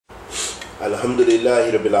Alhamdulillahi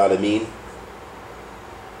Rabbil Alameen.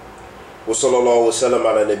 Wa sallallahu wa sallam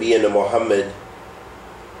ala nabiyyina Muhammad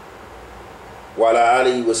wa ala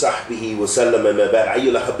alihi wa sahbihi wa sallam ma ba'd.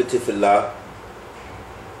 Ayyul ahabbati fillah.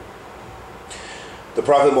 The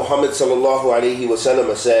Prophet Muhammad sallallahu alayhi wa sallam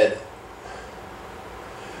said,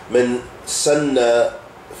 Man sanna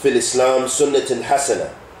fil Islam sunnatan hasana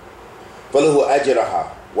falahu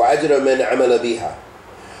ajraha wa ajra man amala biha.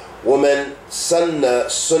 ومن سن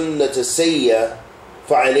سنة سيئة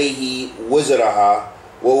فعليه وزرها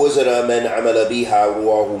ووزر من عمل بها.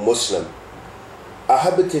 رواه Muslim.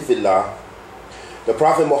 أحبتي في الله. The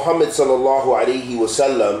Prophet Muhammad sallallahu alaihi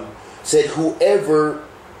wasallam said, whoever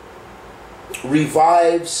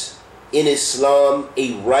revives in Islam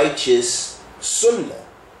a righteous sunnah,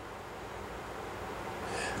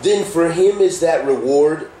 then for him is that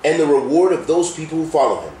reward and the reward of those people who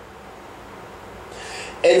follow him.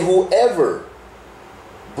 And whoever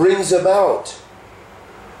brings about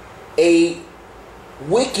a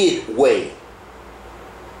wicked way,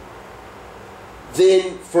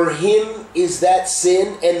 then for him is that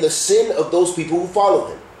sin and the sin of those people who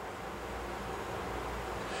follow him.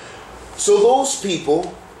 So those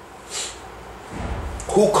people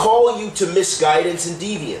who call you to misguidance and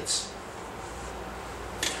deviance,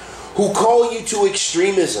 who call you to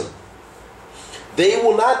extremism, they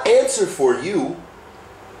will not answer for you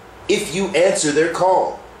if you answer their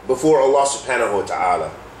call before Allah subhanahu wa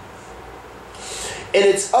ta'ala. And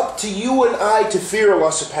it's up to you and I to fear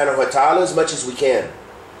Allah subhanahu wa ta'ala as much as we can.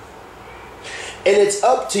 And it's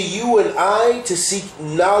up to you and I to seek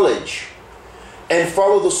knowledge and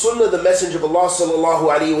follow the sunnah of the Messenger of Allah sallallahu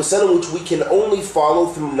alayhi wa sallam, which we can only follow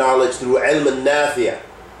through knowledge, through ilm al-nafi'ah.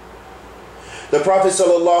 The Prophet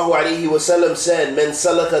sallallahu alayhi wa sallam said, Man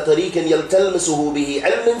salaka tariqan yaltalmisuhu bihi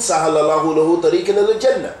ilman sahalallahu lahu tariqan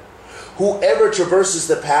al-jannah. Whoever traverses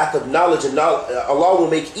the path of knowledge, and Allah will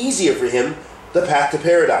make easier for him the path to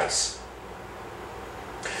paradise.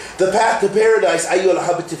 The path to paradise, ayyul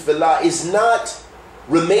habati fillah, is not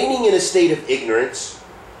remaining in a state of ignorance,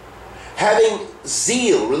 having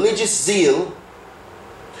zeal, religious zeal,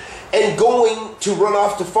 and going to run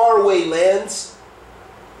off to faraway lands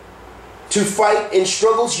to fight in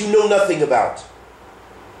struggles you know nothing about,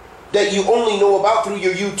 that you only know about through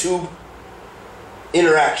your YouTube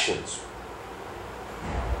interactions.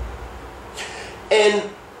 And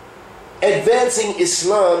advancing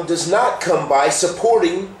Islam does not come by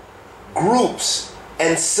supporting groups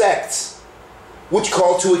and sects which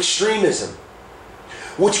call to extremism,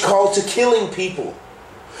 which call to killing people,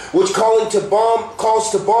 which calls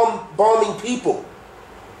to bombing people.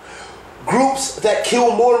 Groups that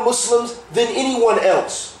kill more Muslims than anyone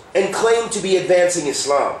else and claim to be advancing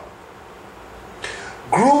Islam.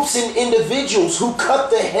 Groups and individuals who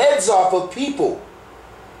cut the heads off of people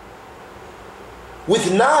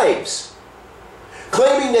with knives,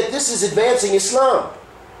 claiming that this is advancing Islam,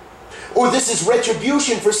 or this is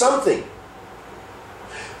retribution for something.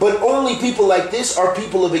 But only people like this are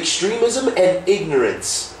people of extremism and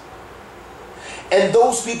ignorance. And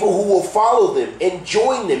those people who will follow them and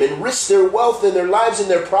join them and risk their wealth and their lives and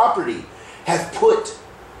their property have put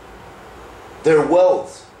their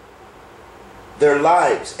wealth, their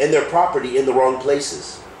lives, and their property in the wrong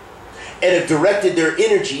places, and have directed their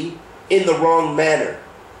energy in the wrong manner.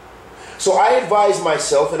 So I advise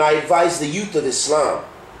myself and I advise the youth of Islam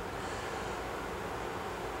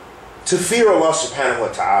to fear Allah subhanahu wa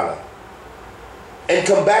ta'ala and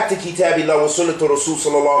come back to Kitabillah wa Sunnatu Rasul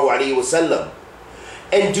sallallahu alayhi wa sallam,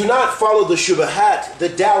 and do not follow the shubahat, the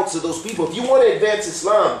doubts of those people. If you want to advance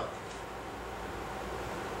Islam,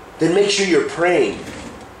 then make sure you're praying,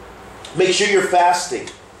 make sure you're fasting,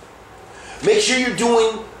 make sure you're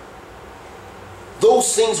doing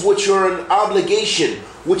those things which are an obligation,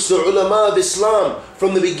 which the ulama of Islam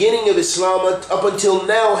from the beginning of Islam up until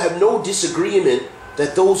now have no disagreement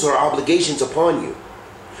that those are obligations upon you.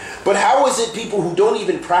 But how is it people who don't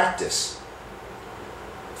even practice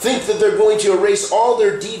think that they're going to erase all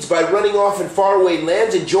their deeds by running off in faraway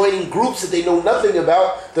lands and joining groups that they know nothing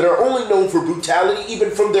about, that are only known for brutality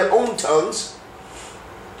even from their own tongues,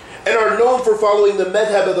 and are known for following the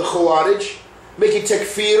madhab of the Khawaarij, making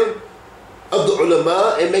takfir of the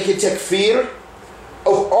ulama and making takfir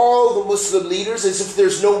of all the Muslim leaders as if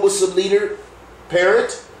there's no Muslim leader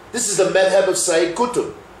parent? This is the madhab of Sayyid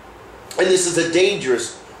Qutb, and this is a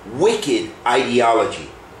dangerous, wicked ideology.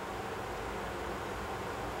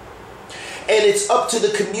 And it's up to the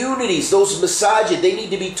communities, those masajid, they need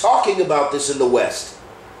to be talking about this in the West.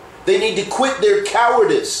 They need to quit their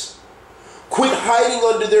cowardice, quit hiding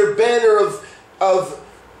under their banner of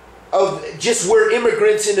just we're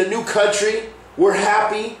immigrants in a new country, we're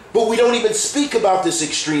happy, but we don't even speak about this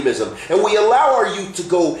extremism. And we allow our youth to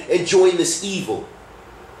go and join this evil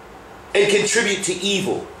and contribute to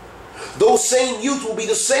evil. Those same youth will be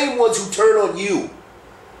the same ones who turn on you.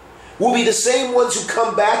 Will be the same ones who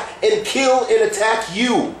come back and kill and attack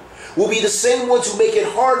you. Will be the same ones who make it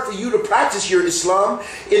hard for you to practice your Islam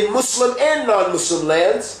in Muslim and non-Muslim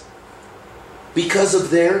lands because of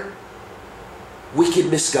their wicked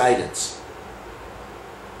misguidance.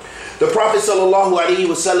 The Prophet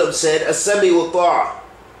ﷺ said, "As-sami wa ta'a,"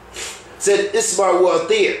 said, "Isma wa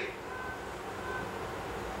ati'."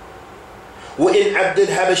 Wa in abdul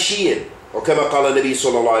habashiyin, or kama qala Nabi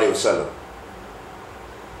sallallahu alayhi wa sallam.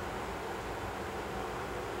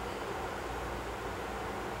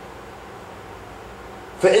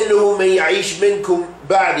 فإنه من يعيش منكم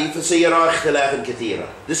بعدي فسيرى اختلافا كثيرا.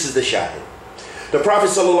 This is the shahid. The Prophet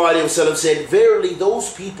ﷺ said, "Verily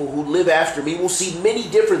those people who live after me will see many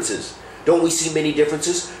differences." Don't we see many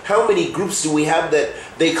differences? How many groups do we have that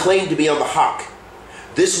they claim to be on the haqq?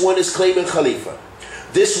 This one is claiming Khalifa.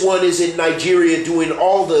 This one is in Nigeria doing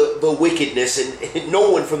all the wickedness, and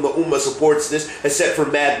no one from the Ummah supports this except for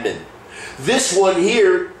madmen. This one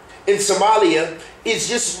here in Somalia is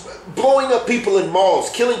just blowing up people in malls,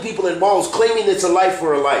 killing people in malls, claiming it's a life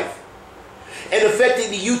for a life, and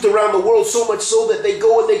affecting the youth around the world so much so that they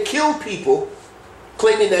go and they kill people,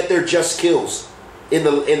 claiming that they're just kills in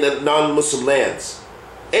the non-Muslim lands,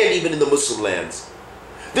 and even in the Muslim lands.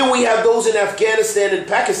 Then we have those in Afghanistan and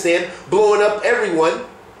Pakistan blowing up everyone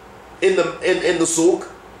in the souk,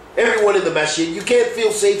 everyone in the masjid. You can't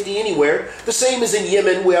feel safety anywhere. The same as in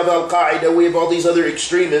Yemen. We have Al-Qaeda, we have all these other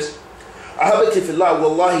extremists. Ahabati fillah,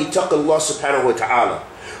 wallahi taqallah subhanahu wa ta'ala.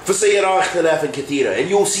 فَسَيَرَى اخْتِلَافًا كَثِيرًا. And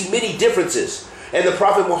you will see many differences. And the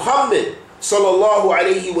Prophet Muhammad sallallahu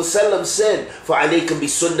alayhi wa sallam said, فَعَلَيْكَمْ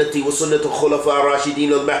بِسُنَّتِي وَسُنَّةُ الخُّلَفَاءِ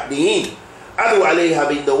الرَّاشِدِينَ الْمَهْدِيِّينَ عَدُوا عَلَيْهَا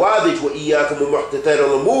بِالنَّوَاذِجِ وَإِيَّاكُمْ وَمُحْدَثَاتِ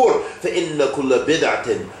الْأُمُورِ فَإِنَّ كُلَّ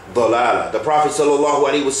بِدْعَةٍ ضَلَالَةٍ. The Prophet sallallahu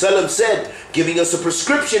alayhi wa sallam said, giving us a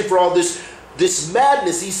prescription for all this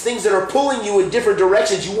madness, these things that are pulling you in different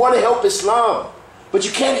directions. You want to help Islam, but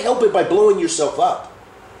you can't help it by blowing yourself up.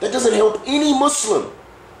 That doesn't help any Muslim.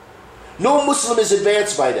 No Muslim is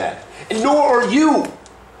advanced by that, and nor are you.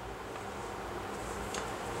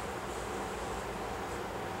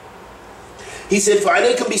 He said,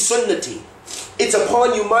 فَعَلَيْكَ بِسُنَّتِي. It's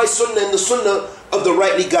upon you my sunnah and the sunnah of the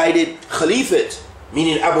rightly guided Khalifate,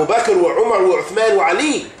 meaning Abu Bakr wa Umar wa Uthman wa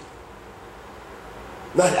Ali.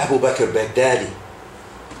 Not Abu Bakr Baghdadi.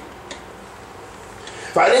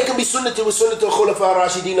 فَعَلَيْكَ بِسُنَّتِي وَسُنَّةِ الخُّلَفَاءِ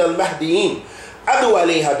الرَّاشِدِينَ الْمَهْدِيِّينَ عَدُوا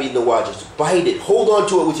عَلَيْهَا بِالنَّوَاجِزِ. Bite it, hold on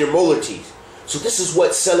to it with your molar teeth. So this is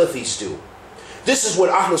what Salafis do. This is what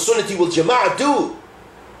Ahl Sunnah wal Jama'ah do.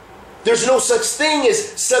 There's no such thing as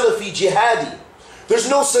Salafi Jihadi. There's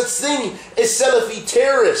no such thing as Salafi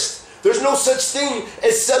terrorist. There's no such thing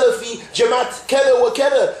as Salafi Jamaat kada wa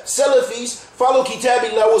kada. Salafis follow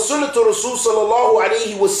Kitabillah wa Sunnatu Rasul sallallahu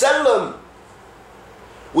alayhi wa sallam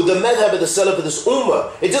with the madhab of the Salaf of this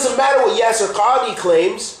ummah. It doesn't matter what Yasir Qadhi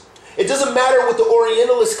claims. It doesn't matter what the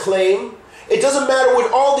Orientalists claim. It doesn't matter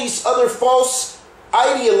what all these other false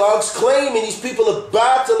ideologues claim, and these people of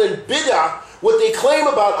batil and bid'ah, what they claim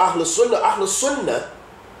about Ahl Sunnah. Ahl Sunnah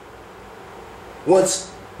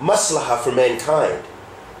wants maslahah for mankind,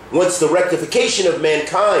 wants the rectification of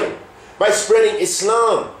mankind by spreading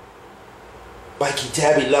Islam, by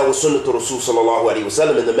Kitabillah wa Sunnatu Rasul sallallahu alayhi wa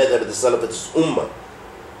sallam, in the madhab of the Salaf of this ummah.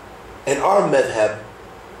 And our madhab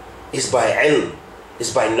is by ilm,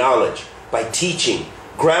 is by knowledge, by teaching,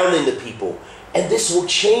 grounding the people. And this will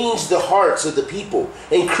change the hearts of the people,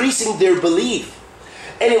 increasing their belief.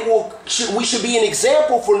 And we should be an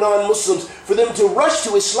example for non-Muslims, for them to rush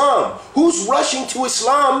to Islam. Who's rushing to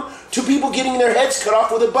Islam to people getting their heads cut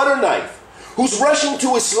off with a butter knife? Who's rushing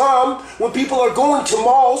to Islam when people are going to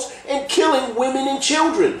malls and killing women and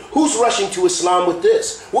children? Who's rushing to Islam with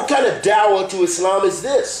this? What kind of dawah to Islam is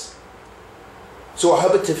this? So,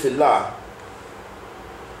 ahabati fillah,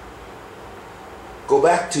 go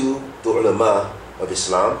back to the ulama of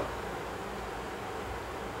Islam.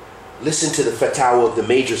 Listen to the fatwa of the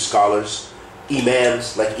major scholars,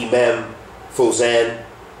 imams like Imam Fawzan,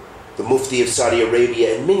 the Mufti of Saudi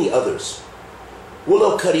Arabia, and many others.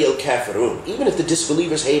 وَلَوْ كَرِيَ الْكَافِرُونَ. Even if the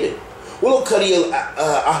disbelievers hate it. وَلَوْ كَرِيَ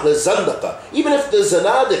أَهْلَ الزَّنْدَقَةِ. Even if the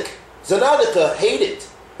Zanadiqa hate it,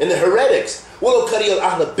 and the heretics. وَلَوْ كَرِيَ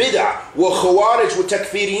الْأَهْلَ بِدْعَةِ وَالْخَوَارِجْ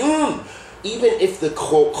وَالتَّكْفِيرِيُّونَ. Even if the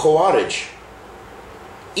Khawaarij,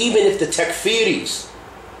 even if the Takfiris,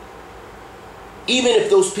 even if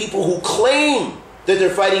those people who claim that they're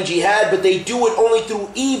fighting jihad, but they do it only through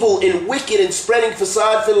evil and wicked and spreading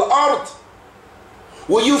fasad fil ard.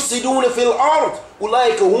 وَيُفْسِدُونَ فِي الْأَرْضِ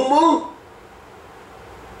أُولَٰئِكَ هُمُ.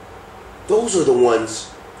 Those are the ones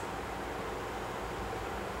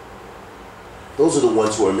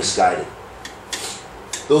who are misguided.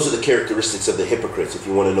 Those are the characteristics of the hypocrites, if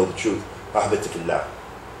you want to know the truth. Ahbetullah.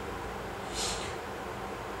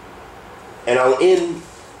 And I'll end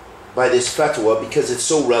by this fatwa because it's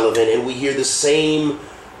so relevant, and we hear the same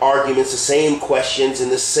arguments, the same questions, and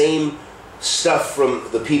the same stuff from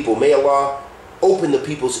the people. May Allah open the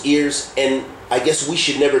people's ears, and I guess we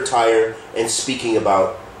should never tire in speaking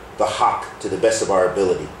about the haqq to the best of our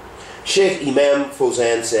ability. Sheikh Imam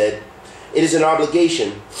Fawzan said, it is an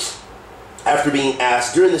obligation. After being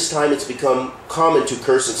asked, during this time it's become common to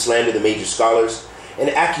curse and slander the major scholars, and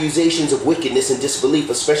accusations of wickedness and disbelief,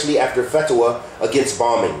 especially after fatwa against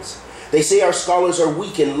bombings. They say our scholars are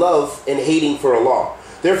weak in love and hating for Allah.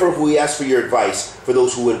 Therefore, we ask for your advice for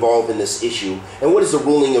those who are involved in this issue. And what is the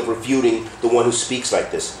ruling of refuting the one who speaks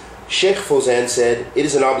like this? Sheikh Fawzan said, it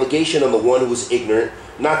is an obligation on the one who is ignorant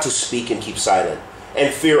not to speak and keep silent,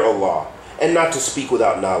 and fear Allah, and not to speak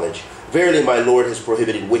without knowledge. Verily, my Lord has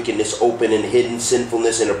prohibited wickedness, open and hidden,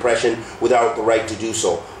 sinfulness and oppression without the right to do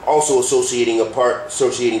so. Also associating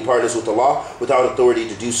partners with Allah without authority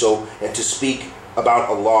to do so, and to speak about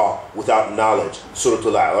Allah without knowledge. Surah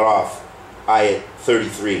Al-A'raf, ayat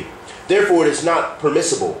 33. Therefore, it is not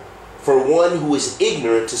permissible for one who is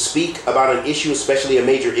ignorant to speak about an issue, especially a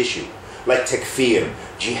major issue, like takfir,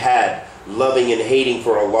 jihad, loving and hating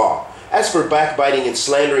for Allah. As for backbiting and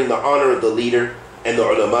slandering the honor of the leader and the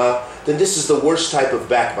ulama, then this is the worst type of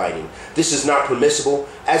backbiting. This is not permissible.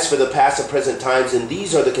 As for the past and present times, and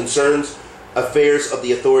these are the concerns, affairs of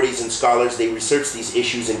the authorities and scholars, they research these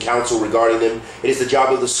issues and counsel regarding them. It is the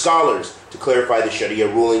job of the scholars to clarify the Sharia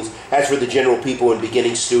rulings. As for the general people and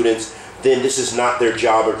beginning students, then this is not their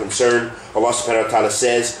job or concern. Allah subhanahu wa ta'ala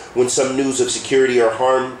says, when some news of security or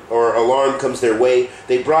harm or alarm comes their way,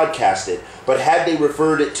 they broadcast it. But had they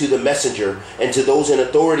referred it to the messenger and to those in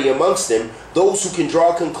authority amongst them, those who can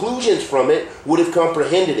draw conclusions from it would have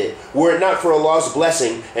comprehended it. Were it not for Allah's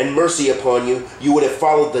blessing and mercy upon you, you would have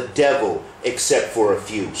followed the devil except for a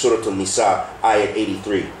few. Surah An-Nisa, ayat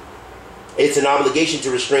 83. It's an obligation to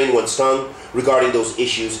restrain one's tongue regarding those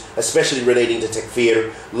issues, especially relating to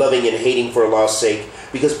takfir, loving and hating for Allah's sake,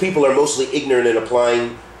 because people are mostly ignorant in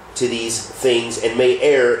applying to these things and may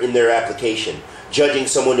err in their application, judging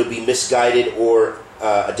someone to be misguided or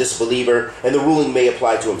a disbeliever, and the ruling may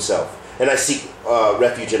apply to himself. And I seek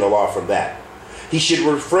refuge in Allah from that. He should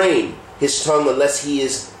refrain his tongue unless he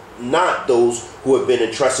is not those who have been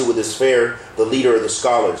entrusted with this affair, the leader or the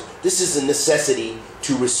scholars. This is a necessity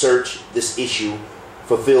to research this issue,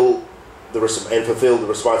 fulfill the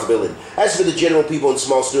responsibility. As for the general people and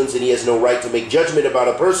small students, then he has no right to make judgment about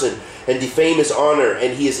a person and defame his honor,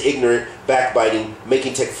 and he is ignorant, backbiting,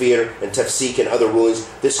 making takfir and tafsik and other rulings.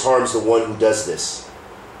 This harms the one who does this.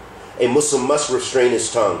 A Muslim must restrain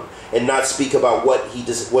his tongue and not speak about what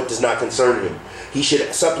does not concern him. He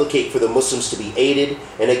should supplicate for the Muslims to be aided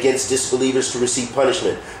and against disbelievers to receive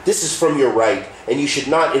punishment. This is from your right, and you should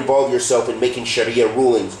not involve yourself in making Sharia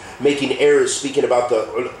rulings, making errors, speaking about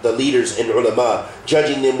the leaders and ulama,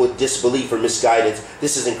 judging them with disbelief or misguidance.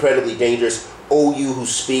 This is incredibly dangerous. O you who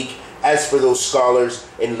speak, as for those scholars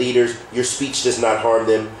and leaders, your speech does not harm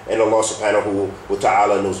them, and Allah subhanahu wa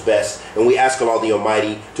ta'ala knows best. And we ask Allah the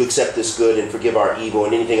Almighty to accept this good and forgive our evil.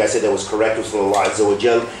 And anything I said that was correct was from Allah Azza wa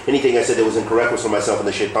Jal. Anything I said that was incorrect was from myself and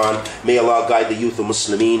the shaitan. May Allah guide the youth of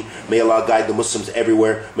Muslimin. May Allah guide the Muslims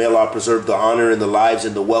everywhere. May Allah preserve the honor and the lives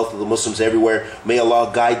and the wealth of the Muslims everywhere. May Allah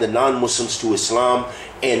guide the non-Muslims to Islam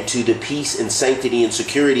and to the peace and sanctity and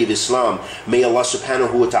security of Islam. May Allah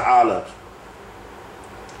subhanahu wa ta'ala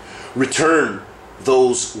return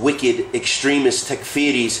those wicked extremists,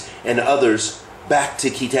 takfiris, and others back to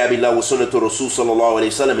Kitabillah wa Sunnatul Rasul sallallahu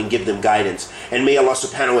alayhi wa sallam and give them guidance. And may Allah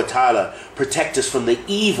subhanahu wa ta'ala protect us from the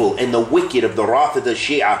evil and the wicked of the Raafidah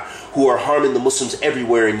Shia, who are harming the Muslims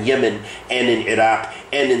everywhere in Yemen and in Iraq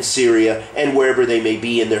and in Syria and wherever they may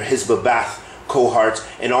be in their Hizb Ba'ath cohorts,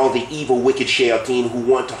 and all the evil wicked shayateen who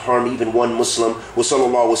want to harm even one Muslim. Wa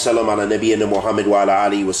sallallahu wa sallam ala nabiyyina Muhammad wa ala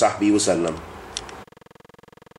alihi wa sahbihi wa sallam.